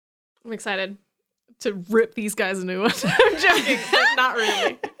I'm excited to rip these guys a new one. I'm joking, but not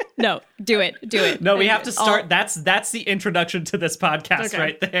really. No, do it. No, we have to start. That's the introduction to this podcast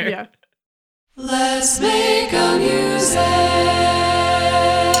right there. Yeah. Let's make a music.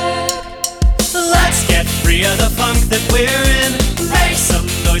 Let's get free of the funk that we're in. Make some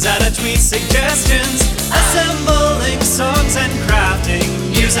noise out of tweet suggestions. Assembling songs and crafting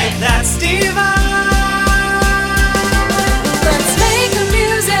music that's divine. Let's make a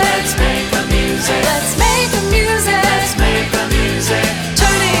music. Let's make a music. Let's make a music. Let's make a music.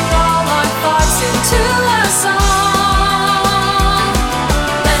 Turning all our thoughts into a song.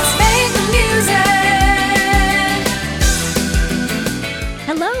 Let's make a music.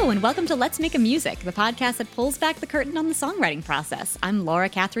 Hello, and welcome to Let's Make a Music, the podcast that pulls back the curtain on the songwriting process. I'm Laura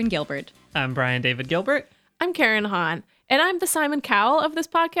Catherine Gilbert. I'm Brian David Gilbert. I'm Karen Hahn, and I'm the Simon Cowell of this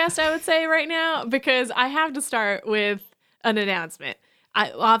podcast, I would say right now, because I have to start with an announcement.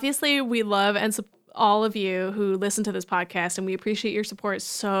 Obviously, we love and all of you who listen to this podcast, and we appreciate your support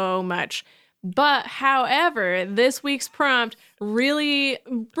so much. But however, this week's prompt really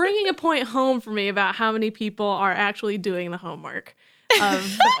bringing a point home for me about how many people are actually doing the homework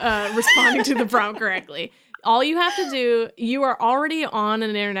of responding to the prompt correctly. All you have to do, you are already on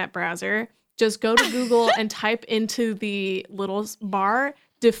an internet browser. Just go to Google and type into the little bar,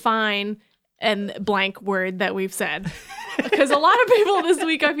 define and blank word that we've said. Because a lot of people this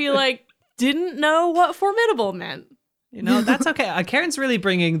week, I feel like, didn't know what formidable meant. You know, that's okay. Karen's really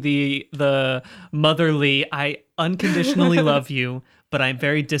bringing the motherly, I unconditionally love you, but I'm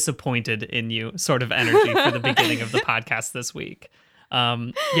very disappointed in you sort of energy for the beginning of the podcast this week.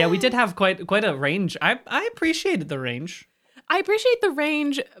 Yeah, we did have quite a range. I appreciated the range. I appreciate the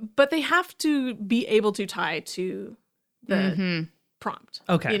range, but they have to be able to tie to the prompt.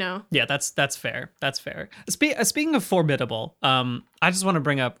 Okay. You know? Yeah, that's fair. That's fair. Speaking of formidable, I just want to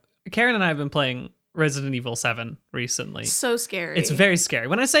bring up, Karen and I have been playing Resident Evil 7 recently. So scary. It's very scary.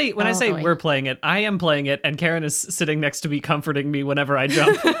 When I say boy. we're playing it, I am playing it, and Karen is sitting next to me comforting me whenever I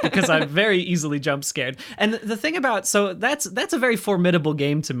jump because I'm very easily jump scared. And the thing about, so that's a very formidable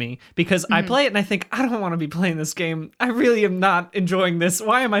game to me because I play it and I think, I don't want to be playing this game. I really am not enjoying this.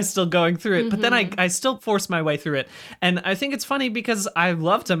 Why am I still going through it? But then I still force my way through it. And I think it's funny because I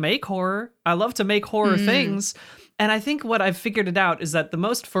love to make horror. I love to make horror things. And I think what I've figured it out is that the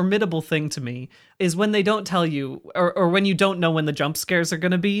most formidable thing to me is when they don't tell you or when you don't know when the jump scares are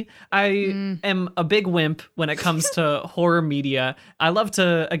going to be. I am a big wimp when it comes to horror media. I love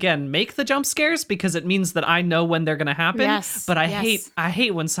to, again, make the jump scares because it means that I know when they're going to happen. Yes, but I yes.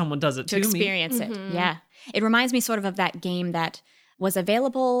 hate when someone does it to me. Experience it. Yeah. It reminds me sort of that game that was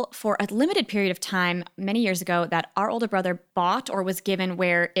available for a limited period of time many years ago that our older brother bought or was given,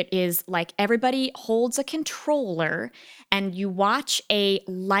 where it is like everybody holds a controller and you watch a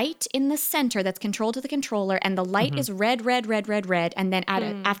light in the center that's controlled to the controller, and the light is red, red, red, red, red, and then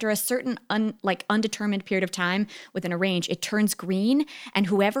after a certain undetermined period of time within a range, it turns green, and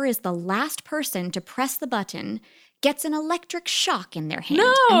whoever is the last person to press the button gets an electric shock in their hand.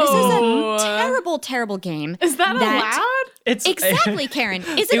 No! And this is a terrible, terrible game. Is that allowed? It's Exactly, Karen.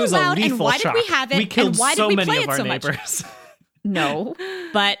 Is it was a allowed, and lethal why shock. did we have it, We killed and why so did we many play of it our so much? neighbors. No,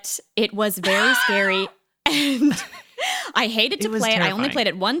 but it was very scary, and I hated to was play it. I only terrifying. played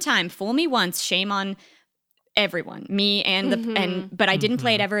it one time. Fool me once, shame on everyone, me and but I didn't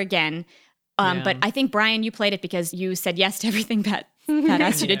play it ever again. Yeah. But I think, Brian, you played it because you said yes to everything that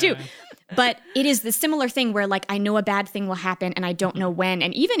asked you to do. But it is the similar thing where, like, I know a bad thing will happen and I don't know when.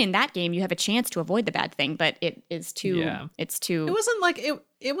 And even in that game, you have a chance to avoid the bad thing, but it is too, it's too. It wasn't like,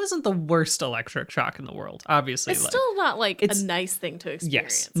 it wasn't the worst electric shock in the world, obviously. It's like, still not like it's- a nice thing to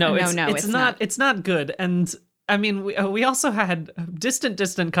experience. yes. No, it's it's not. It's not good. And I mean, we also had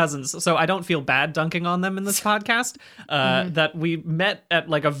distant cousins, so I don't feel bad dunking on them in this podcast, that we met at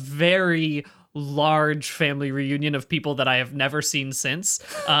like a very large family reunion of people that I have never seen since.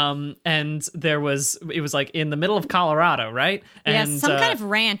 And it was like in the middle of Colorado, right? Yes, And some kind of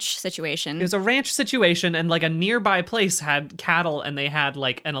ranch situation. it was a ranch situation, and like a nearby place had cattle, and they had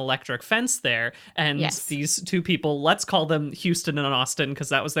like an electric fence there. And Yes. these two people, let's call them Houston and Austin because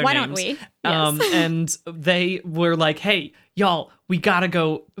that was their Why names. don't we? Yes. And they were like, "Hey, y'all, we gotta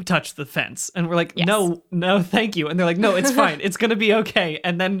go touch the fence." And we're like, Yes. no, thank you. And they're like, no, it's fine. It's gonna be okay.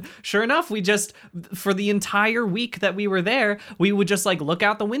 And then sure enough, we just, for the entire week that we were there, we would just like look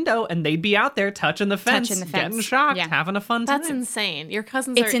out the window and they'd be out there touching the fence, getting shocked, Yeah. having a fun time. That's insane. Your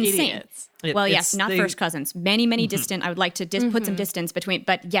cousins It's are insane. idiots. Well, yes, not they- first cousins. Many distant. I would like to put some distance between,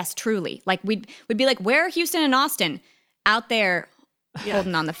 but yes, truly. Like we'd be like, where are Houston and Austin? Out there Yeah.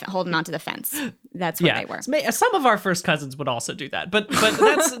 holding on to the fence. That's what they were. Some of our first cousins would also do that, but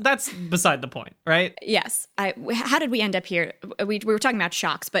that's beside the point, right? Yes. How did we end up here? We were talking about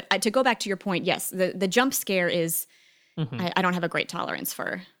shocks, but to go back to your point, yes, the jump scare is. I don't have a great tolerance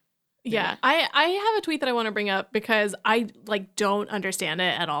for. Yeah, I have a tweet that I want to bring up because I don't understand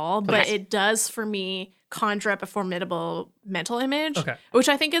it at all, but it does for me conjure up a formidable mental image, which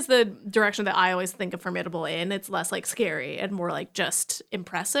I think is the direction that I always think of formidable in. It's less like scary and more like just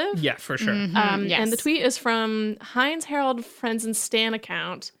impressive. Yeah, for sure. Yes. And the tweet is from Heinz Harold Friends and Stan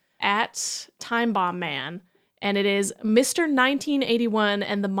account at Time Bomb Man, and it is Mr. 1981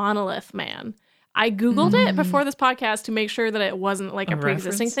 and the Monolith Man. I Googled it before this podcast to make sure that it wasn't like a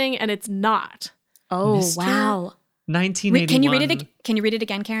pre-existing thing, and it's not. Oh, Mr. wow. 1981. Can you read it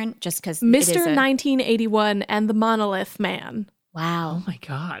again, Karen? Just because Mr. 1981 and the Monolith Man. Wow. Oh my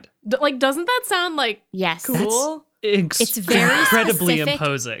God. Doesn't that sound like Yes. cool? It's very incredibly specific.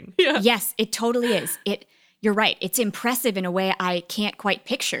 imposing. Yeah. Yes, it totally is. You're right. It's impressive in a way I can't quite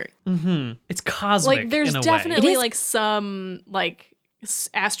picture. It's cosmic. Like there's in a definitely It is- like some like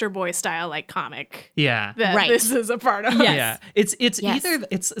Astro Boy style like comic way. Yeah. that Right. this is a part of. Yes. Yeah, it's Yes.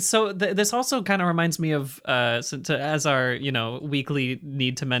 either this also kind of reminds me of as our weekly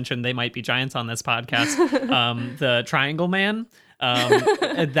need to mention they might be giants on this podcast, the Triangle Man,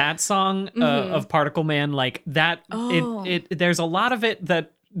 that song of Particle Man, like that. It there's a lot of it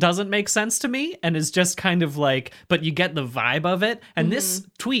that doesn't make sense to me and is just kind of like, but you get the vibe of it. And this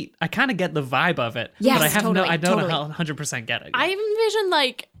tweet, I kind of get the vibe of it, Yes, but I don't totally. 100% get it. I envision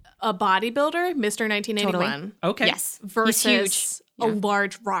like a bodybuilder, Mr. 1981, Okay. Yes. versus He's huge. a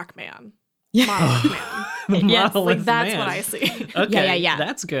large rock man. Monolith Man. The Yes, Monolith Like that's Man. what I see. Okay, Yeah.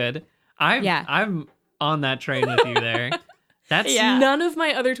 that's good. I'm Yeah. on that train with you there. That's None of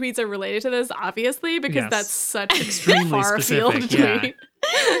my other tweets are related to this, obviously, because Yes. that's such a Extremely far afield specific, yeah. tweet.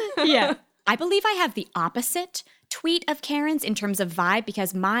 Yeah. I believe I have the opposite tweet of Karen's in terms of vibe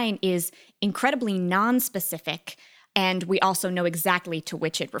because mine is incredibly non-specific and we also know exactly to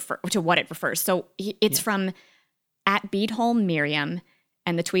what it refers. So it's from @Beadholm Miriam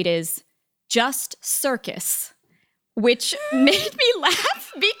and the tweet is just circus, which made me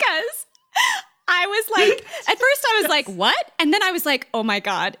laugh because I was like, at first I was like, what? And then I was like, oh my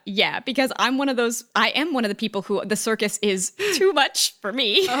God, yeah, because I am one of the people who the circus is too much for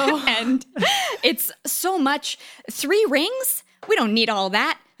me. And it's so much. 3 rings? We don't need all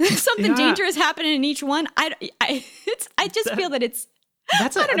that. Something dangerous happening in each one. I just feel that it's,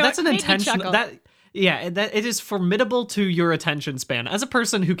 that's I don't know, that's it an made me intentional chuckle. that it is formidable to your attention span as a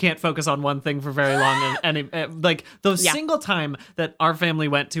person who can't focus on one thing for very long and like the single time that our family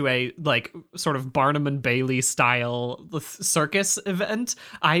went to a like sort of Barnum and Bailey style circus event,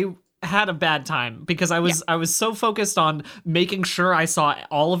 I had a bad time because I was so focused on making sure I saw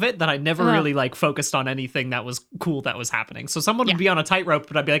all of it that I never really like focused on anything that was cool that was happening. So someone would be on a tightrope,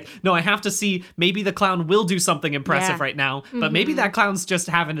 but I'd be like, no, I have to see, maybe the clown will do something impressive right now, but maybe that clown's just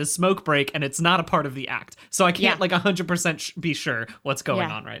having his smoke break and it's not a part of the act. So I can't like 100% be sure what's going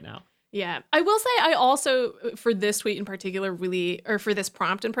on right now. Yeah. I will say I also, for this tweet in particular, for this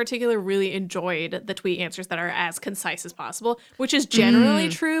prompt in particular, really enjoyed the tweet answers that are as concise as possible, which is generally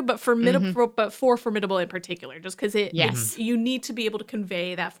true, but for formidable in particular, just because you need to be able to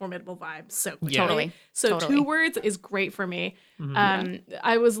convey that formidable vibe so quickly. Totally. So Totally. 2 words is great for me.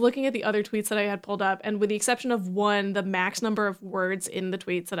 I was looking at the other tweets that I had pulled up, and with the exception of one, the max number of words in the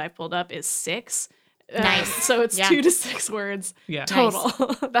tweets that I pulled up is 6. Nice. So it's 2 to 6 words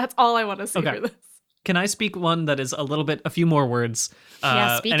total. That's all I want to see for this. Can I speak one that is a few more words?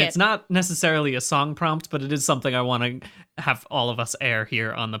 Speak and it. it's not necessarily a song prompt, but it is something I want to have all of us air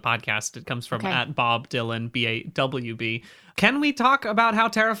here on the podcast. It comes from @Bob Dylan, BAWB. Can we talk about how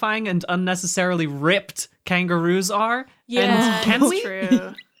terrifying and unnecessarily ripped kangaroos are? Yeah, and can we?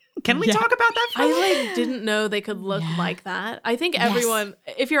 True. Can we talk about that? I didn't know they could look like that. I think everyone,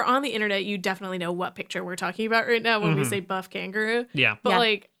 if you're on the internet, you definitely know what picture we're talking about right now when we say buff kangaroo. Yeah. But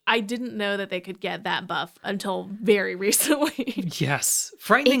I didn't know that they could get that buff until very recently. Yes,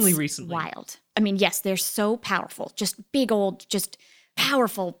 frighteningly It's recently. wild. I mean, yes, they're so powerful, just big old, just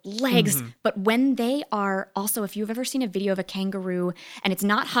powerful legs. But when they are also, if you've ever seen a video of a kangaroo and it's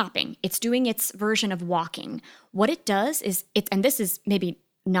not hopping, it's doing its version of walking. What it does is and this is maybe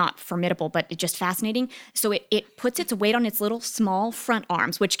not formidable, but it's just fascinating. So it puts its weight on its little small front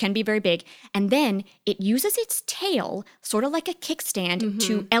arms, which can be very big, and then it uses its tail, sort of like a kickstand,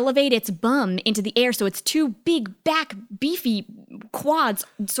 to elevate its bum into the air. So its two big back beefy quads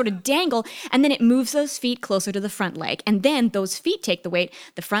sort of dangle, and then it moves those feet closer to the front leg. And then those feet take the weight,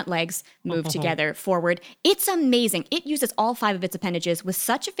 the front legs move together forward. It's amazing. It uses all 5 of its appendages with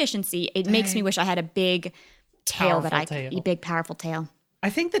such efficiency. It makes me wish I had a big tail a big powerful tail. I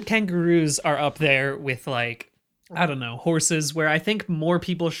think that kangaroos are up there with like, I don't know, horses, where I think more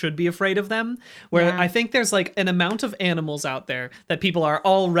people should be afraid of them. Where I think there's like an amount of animals out there that people are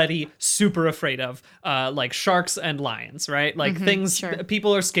already super afraid of, like sharks and lions, right? Like things,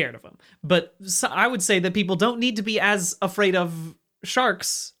 people are scared of them. But I would say that people don't need to be as afraid of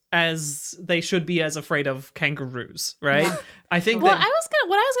sharks as they should be as afraid of kangaroos, right? I think Well, that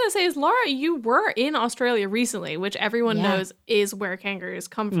what I was gonna say is, Laura, you were in Australia recently, which everyone knows is where kangaroos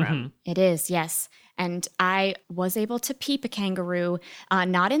come from. It is, yes. And I was able to peep a kangaroo,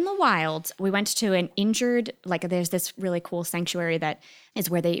 not in the wild. We went to an injured, like there's this really cool sanctuary that is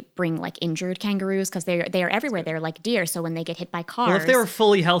where they bring like injured kangaroos because they are everywhere. They're like deer. So when they get hit by cars. well, if they were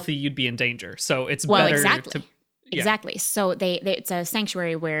fully healthy, you'd be in danger. So it's better exactly. to... Exactly. So it's a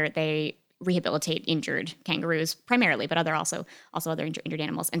sanctuary where they rehabilitate injured kangaroos primarily, but also other injured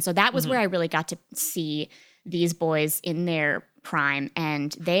animals. And so that was where I really got to see these boys in their prime,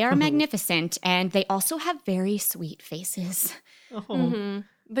 and they are magnificent, and they also have very sweet faces.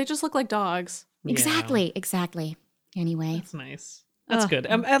 They just look like dogs. Exactly. Anyway, That's nice. That's good.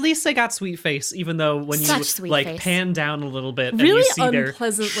 At least they got sweet face, even though when Such you sweet like face. pan down a little bit and Really you see they're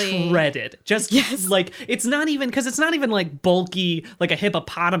unpleasantly- shredded. Just like it's not even because it's not even like bulky like a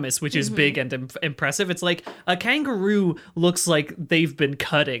hippopotamus, which is big and impressive. It's like a kangaroo looks like they've been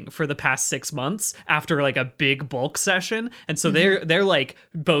cutting for the past 6 months after like a big bulk session, and so they're like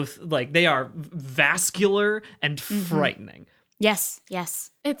both like they are vascular and frightening. yes.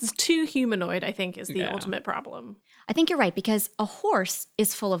 It's too humanoid, I think, is the ultimate problem. I think you're right, because a horse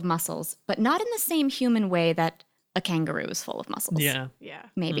is full of muscles, but not in the same human way that a kangaroo is full of muscles. Yeah.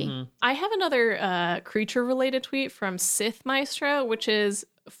 Maybe. I have another creature-related tweet from Sith Maestro, which is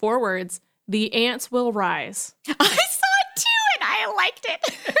 4 words: "The ants will rise." I saw it too, and I liked it.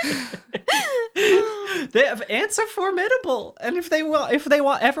 Ants are formidable, and if they want,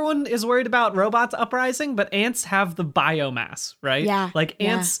 everyone is worried about robots uprising, but ants have the biomass, right? Yeah, like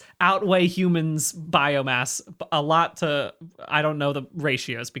ants outweigh humans' biomass a lot. To I don't know the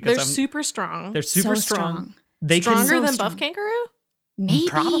ratios because They're super strong. they're super So strong. strong. They Stronger can than buff kangaroo? Maybe,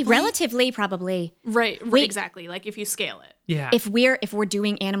 Probably. relatively, probably. Right, Wait. exactly. Like if you scale it. yeah. If we're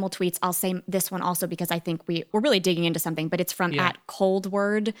doing animal tweets, I'll say this one also because I think we're really digging into something, but it's from at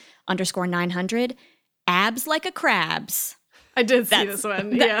coldword_900. Abs like a crab's. I did see That's- this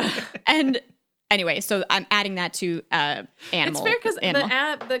one. Yeah. And anyway, so I'm adding that to animal. It's fair because animal.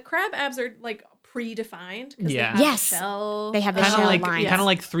 the crab abs are like predefined. 'Cause Yeah. They have Yes. a shell. They have the kind of shell like lines. kind of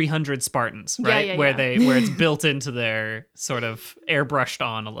like 300 Spartans, Yeah, right? yeah, where yeah. where it's built into their sort of airbrushed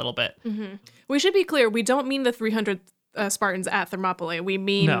on a little bit. We should be clear. We don't mean the 300 Spartans at Thermopylae. We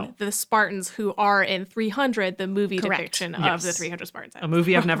mean No. the Spartans who are in 300, the movie Correct. depiction Yes. of the 300 Spartans. A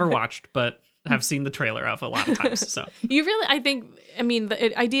movie I've never watched, but have seen the trailer of a lot of times. So You really, I mean,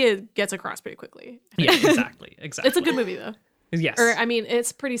 the idea gets across pretty quickly. yeah, exactly. It's a good movie though. Yes. Or I mean,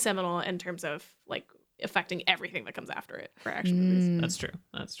 it's pretty seminal in terms of like affecting everything that comes after it for action movies. That's true.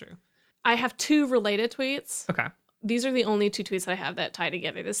 That's true. I have 2 related tweets. Okay. These are the only 2 tweets that I have that tie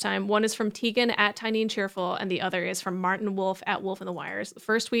together this time. One is from Tegan at Tiny and Cheerful, and the other is from Martin Wolf at Wolf in the Wires. The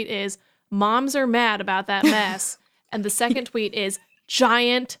first tweet is, "Moms are mad about that mess," and the second tweet is,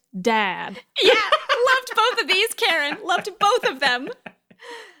 "Giant dad." Yeah, loved both of these, Karen. Loved both of them.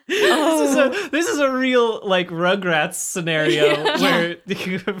 This is a real like Rugrats scenario where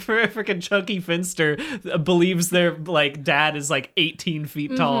freaking Chucky Finster believes their like dad is like 18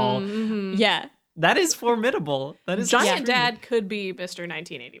 feet tall. Yeah. That is formidable. That is Giant extremely- dad could be Mr.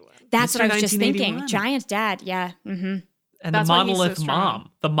 1981. That's what I Mr. was just 1981. thinking. Giant dad, yeah. Mm-hmm. And That's the why he's so monolith strong. mom,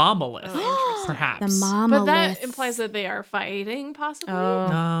 the momolith, Oh, perhaps. The monolith. But that implies that they are fighting, possibly.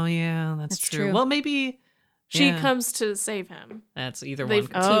 Oh yeah, that's true. true. Well, maybe She yeah, comes to save him. That's either They one.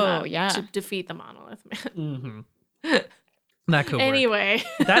 team Oh, up yeah. to defeat the monolith man. That could work. Anyway,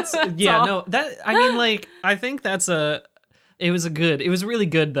 That's yeah, all. no, that I mean like I think that's it was really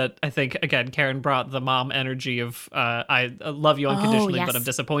good that I think again Karen brought the mom energy of I love you unconditionally yes. but I'm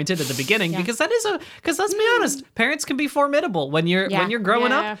disappointed at the beginning because because let's be honest, parents can be formidable when you're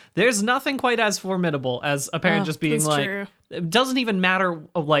growing Yeah. up. There's nothing quite as formidable as a parent just being that's like true. it doesn't even matter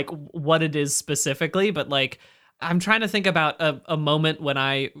like what it is specifically, but like I'm trying to think about a moment when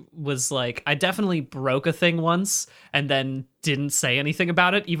I was like, I definitely broke a thing once and then didn't say anything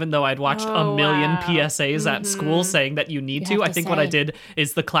about it, even though I'd watched a million PSAs at school saying that you need to. I think what I did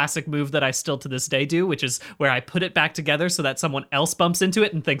is the classic move that I still to this day do, which is where I put it back together so that someone else bumps into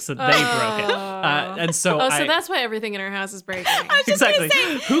it and thinks that they broke it. And so so that's why everything in our house is breaking. Exactly.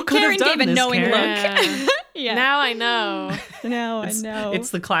 Who could Karen have done gave a this, knowing Karen? look. Yeah. Now I know. No, I know.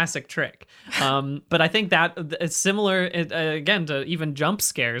 It's the classic trick. But I think that it's similar, again, to even jump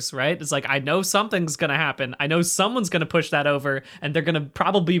scares, right? It's like, I know something's going to happen. I know someone's going to push that over, and they're going to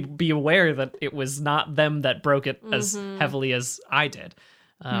probably be aware that it was not them that broke it as heavily as I did.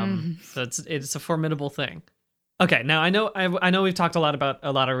 So it's a formidable thing. Okay, now I know we've talked a lot about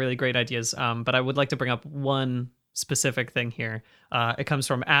a lot of really great ideas, but I would like to bring up one specific thing here. It comes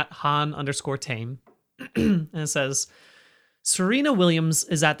from @Han_tame. And it says, Serena Williams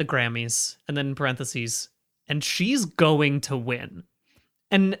is at the Grammys, and then in parentheses, and she's going to win.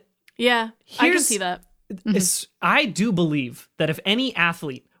 And Yeah, I can see that. I do believe that if any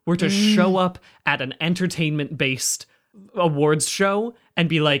athlete were to show up at an entertainment-based awards show and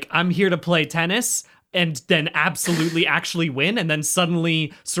be like, I'm here to play tennis, and then absolutely actually win, and then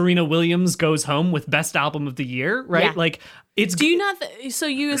suddenly Serena Williams goes home with Best Album of the Year, right? Yeah. Like, it's... Do you not? So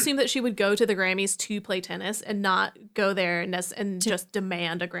you assume that she would go to the Grammys to play tennis and not go there and just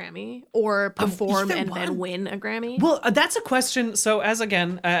demand a Grammy or perform and then win a Grammy? Well, that's a question. So as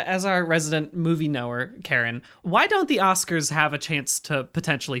our resident movie knower, Karen, why don't the Oscars have a chance to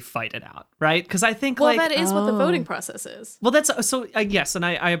potentially fight it out, right? Because I think that is what the voting process is. Well, that's so yes, and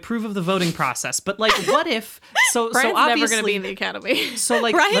I approve of the voting process. But like, what if Brian's so obviously never going to be in the Academy. So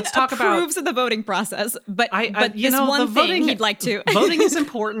like, Brian let's talk about approves of the voting process, but you this know, one the thing voting- he'd like to. Voting is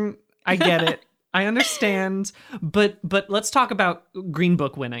important. I get it. I understand. But let's talk about Green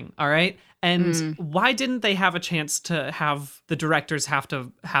Book winning, all right? And why didn't they have a chance to have the directors have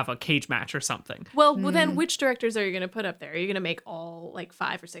to have a cage match or something? Well, then which directors are you going to put up there? Are you going to make all like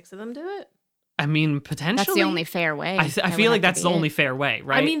 5 or 6 of them do it? I mean, potentially. That's the only fair way. I feel like that's the only fair way,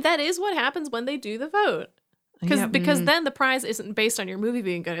 right? I mean, that is what happens when they do the vote. Because then the prize isn't based on your movie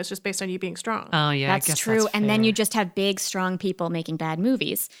being good. It's just based on you being strong. Oh, yeah, That's I guess true. that's And then fair. you just have big, strong people making bad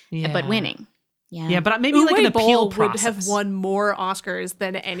movies, but winning. Yeah. Yeah, but maybe like an Uwe appeal Boll process. would have won more Oscars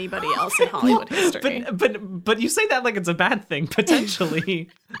than anybody else in Hollywood history. But you say that like it's a bad thing. Potentially,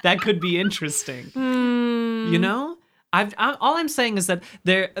 that could be interesting. You know, all I'm saying is that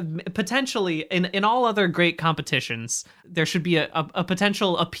there potentially in all other great competitions there should be a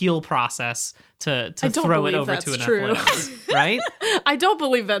potential appeal process to throw it over to an athletics, right? I don't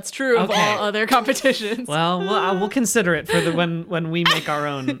believe that's true of all other competitions. Well, we'll consider it for when we make our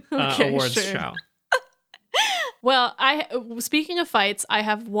own awards sure. show. Well, speaking of fights, I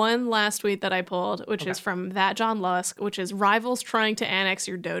have one last tweet that I pulled, which is from that John Lusk, which is rivals trying to annex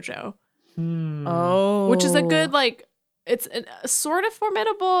your dojo. Oh. Which is a good, like, it's sort of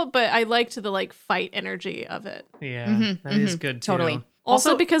formidable, but I liked the like fight energy of it. Yeah, that is good too. Totally.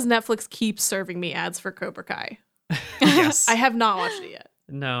 Also because Netflix keeps serving me ads for Cobra Kai. Yes. I have not watched it yet.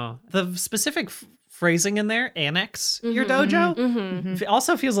 No. The specific phrasing in there, annex your dojo, it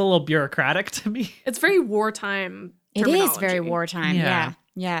also feels a little bureaucratic to me. It's very wartime It terminology. is very wartime. Yeah.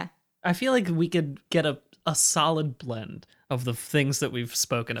 Yeah. I feel like we could get a solid blend of the things that we've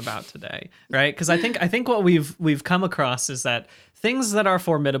spoken about today, right? Because I think what we've come across is that things that are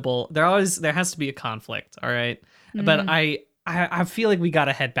formidable, there has to be a conflict, all right? But I feel like we got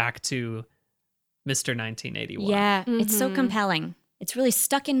to head back to Mr. 1981. Yeah. It's so compelling. It's really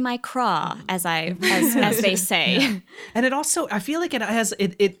stuck in my craw, as they say. Yeah. And it also, I feel like it has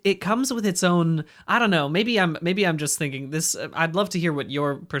it comes with its own, I don't know, maybe I'm just thinking this. I'd love to hear what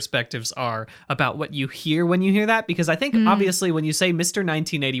your perspectives are about what you hear when you hear that, because I think obviously when you say Mr.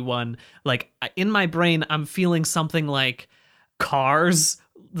 1981, like in my brain I'm feeling something like Cars,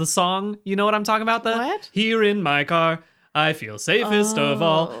 the song. You know what I'm talking about? What? Here in my car, I feel safest of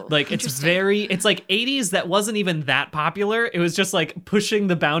all. Like it's like 80s that wasn't even that popular. It was just like pushing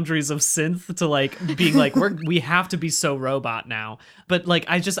the boundaries of synth to like being like we have to be so robot now. But like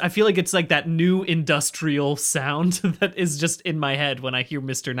I feel like it's like that new industrial sound that is just in my head when I hear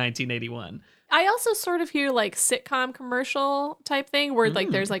Mr. 1981. I also sort of hear like sitcom commercial type thing where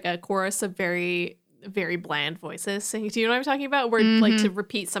like there's like a chorus of very, very bland voices singing. Do you know what I'm talking about? Where like to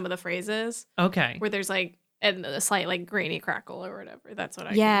repeat some of the phrases. Okay. Where there's like and a slight like grainy crackle or whatever. That's what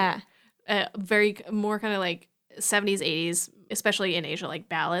I Yeah. very more kind of like 70s, 80s, especially in Asia, like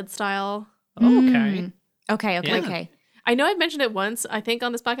ballad style. Okay. Okay. Yeah. Okay. I know I've mentioned it once, I think,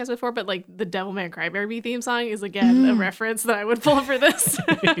 on this podcast before, but like the Devilman Crybaby theme song is again a reference that I would pull for this.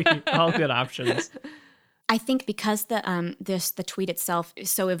 All good options. I think because the tweet itself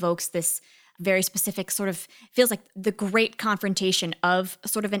so evokes this very specific sort of, feels like the great confrontation of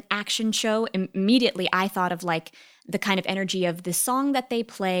sort of an action show. Immediately, I thought of like the kind of energy of the song that they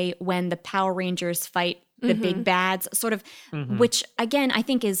play when the Power Rangers fight the big bads, sort of, which again, I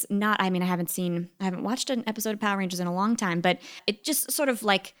think is not, I mean, I haven't watched an episode of Power Rangers in a long time, but it just sort of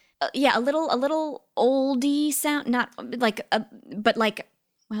like, a little oldie sound, not like, but like,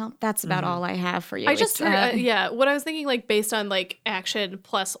 well, that's about all I have for you. I just heard, what I was thinking, like, based on, like, action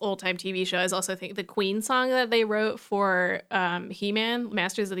plus old-time TV show, I was also thinking the Queen song that they wrote for He-Man,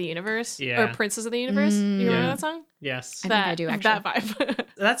 Masters of the Universe, or Princes of the Universe. You remember that song? Yes. I think I do, actually. That vibe.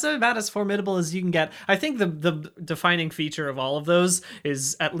 That's about as formidable as you can get. I think the defining feature of all of those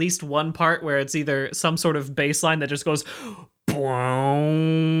is at least one part where it's either some sort of bass line that just goes...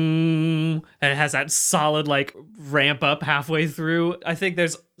 and it has that solid like ramp up halfway through. I think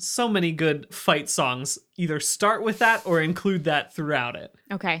there's so many good fight songs either start with that or include that throughout it.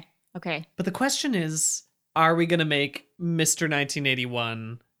 Okay. But the question is, are we going to make Mr.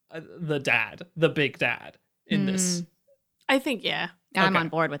 1981 the big dad in this? I think, yeah. I'm on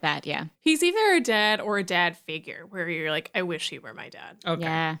board with that, yeah. He's either a dad or a dad figure where you're like, I wish he were my dad.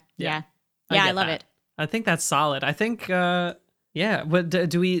 Okay. Yeah, I love it. I think that's solid. I think, But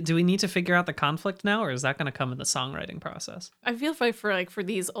do we need to figure out the conflict now, or is that going to come in the songwriting process? I feel like for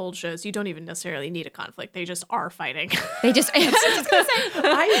these old shows, you don't even necessarily need a conflict. They just are fighting. They just. I was just gonna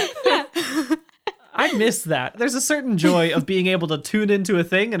say. I miss that. There's a certain joy of being able to tune into a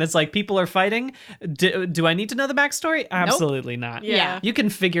thing, and it's like people are fighting. Do I need to know the backstory? Absolutely not. Yeah. You can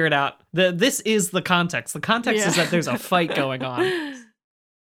figure it out. This is the context. The context is that there's a fight going on.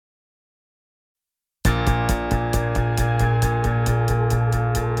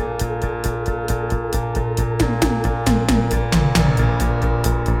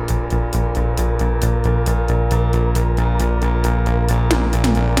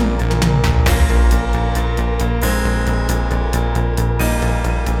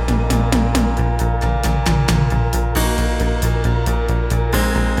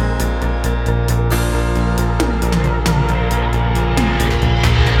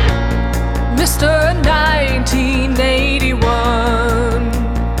 Mr.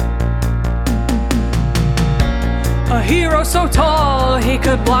 1981, a hero so tall he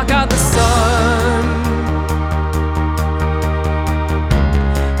could block out the sun.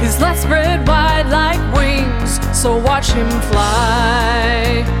 His legs spread wide like wings, so watch him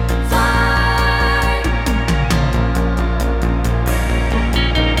fly.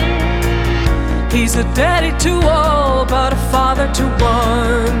 He's a daddy to all, but a father to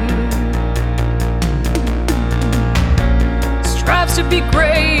one. Strives to be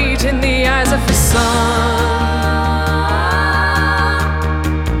great in the eyes of his son.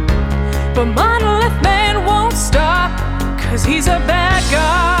 But Monolith Man won't stop, 'cause he's a bad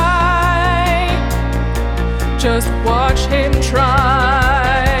guy. Just watch him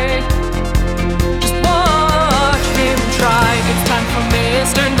try. Just watch him try. It's time for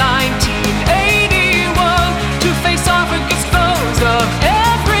Mr. 1981 to face off against foes of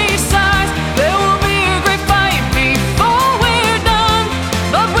every size. There will be a great fight before we're done,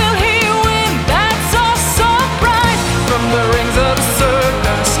 but will he win? That's a surprise. From the rings of the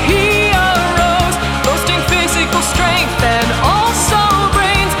circus he arose, boasting physical strength and also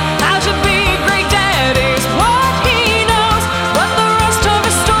brains. How to be a great dad is what he knows, but the rest of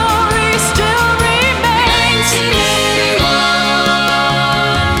his story still remains.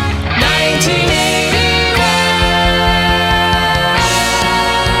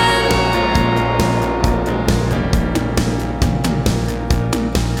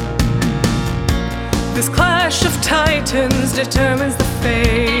 This clash of titans determines the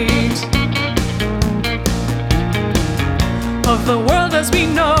fate of the world as we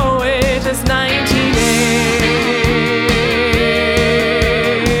know it as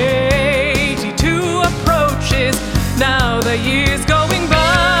 1982 approaches. Now the years going by,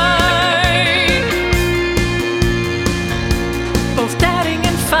 both dadding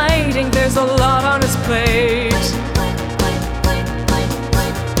and fighting, there's a lot on his plate.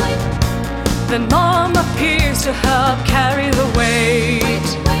 Then Mom appears to help carry the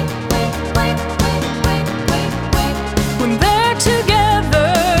weight. When they're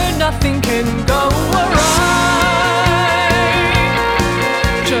together, nothing can go awry.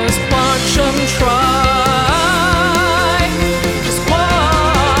 Just watch them try. Just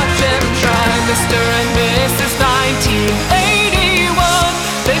watch them try. Mr. and Mrs. 1981,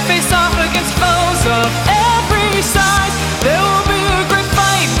 they face off against foes of every size. There will be a great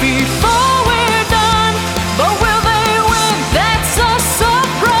fight before we're done, but will they win? That's a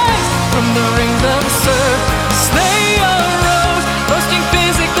surprise. From the rings of the circus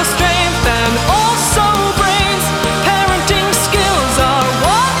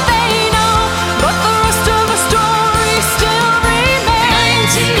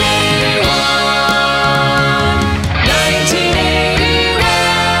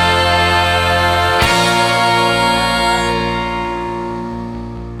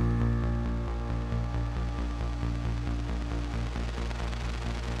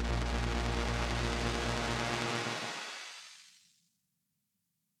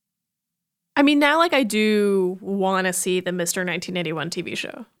I mean, now like I do want to see the Mr. 1981 TV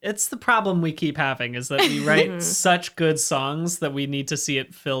show. It's the problem we keep having is that we write such good songs that we need to see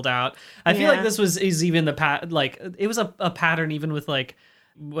it filled out. I feel like Yeah. this is even it was a pattern even with like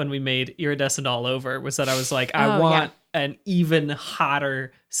when we made Iridescent All Over, was that I was like, I want an even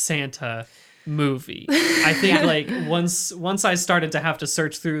hotter Santa movie. I think like once I started to have to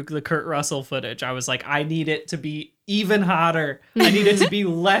search through the Kurt Russell footage, I was like, I need it to be even hotter. I need it to be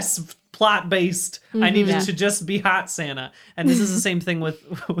less plot based. I need it to just be hot Santa. And this is the same thing with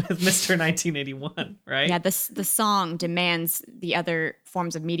Mr. 1981, right? Yeah, the song demands the other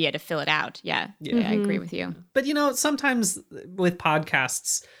forms of media to fill it out. Yeah, I agree with you. But sometimes with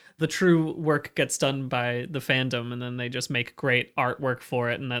podcasts, the true work gets done by the fandom, and then they just make great artwork for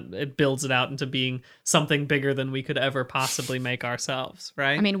it, and that it builds it out into being something bigger than we could ever possibly make ourselves,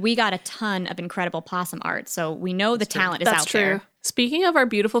 right? I mean, we got a ton of incredible possum art, so we know the talent is That's out true. there. Speaking of our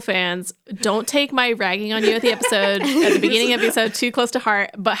beautiful fans, don't take my ragging on you at the episode, at the beginning of the episode, too close to heart.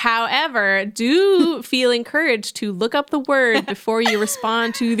 But however, do feel encouraged to look up the word before you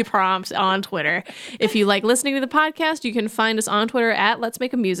respond to the prompt on Twitter. If you like listening to the podcast, you can find us on Twitter at Let's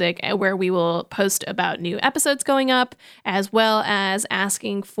Make a Music, where we will post about new episodes going up, as well as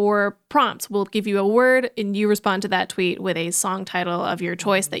asking for prompts. We'll give you a word and you respond to that tweet with a song title of your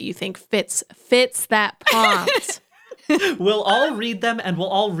choice that you think fits that prompt. We'll all read them and we'll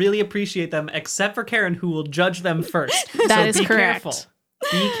all really appreciate them, except for Karen, who will judge them first. That is be correct. Careful.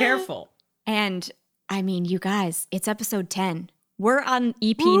 Be careful. And I mean, you guys, it's episode 10. We're on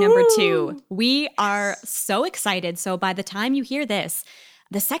EP number 2. We are so excited. So by the time you hear this,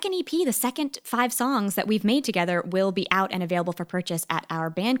 the second EP, the second 5 songs that we've made together will be out and available for purchase at our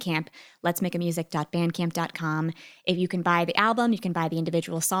Bandcamp, letsmakeamusic.bandcamp.com. If you can buy the album, you can buy the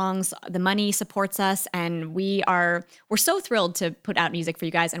individual songs. The money supports us, and we're so thrilled to put out music for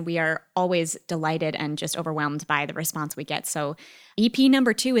you guys, and we are always delighted and just overwhelmed by the response we get. So EP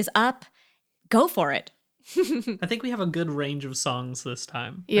number 2 is up. Go for it. I think we have a good range of songs this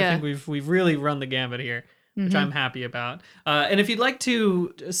time. Yeah. I think we've really run the gambit here, which I'm happy about. And if you'd like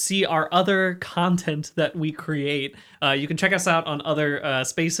to see our other content that we create, you can check us out on other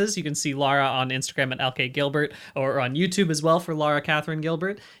spaces. You can see Laura on Instagram at LK Gilbert, or on YouTube as well for Laura Catherine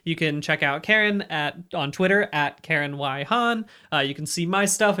Gilbert. You can check out Karen on Twitter at Karen Y. Han. You can see my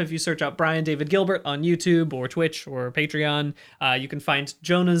stuff if you search out Brian David Gilbert on YouTube or Twitch or Patreon. You can find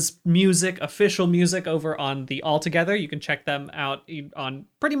Jonah's music, official music, over on the Altogether. You can check them out on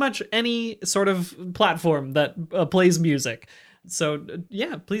pretty much any sort of platform that plays music. So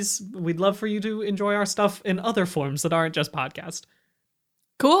yeah, please, we'd love for you to enjoy our stuff in other forms that aren't just podcast.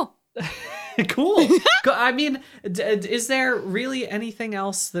 Cool. Cool. I mean, is there really anything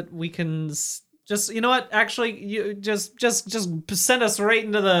else that we can just, you know what? Actually, you just send us right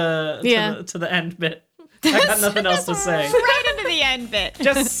into to the end bit. I got nothing else to say. Right into the end bit.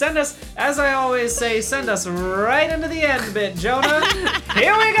 Just send us, as I always say, send us right into the end bit, Jonah.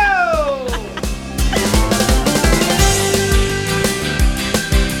 Here we go.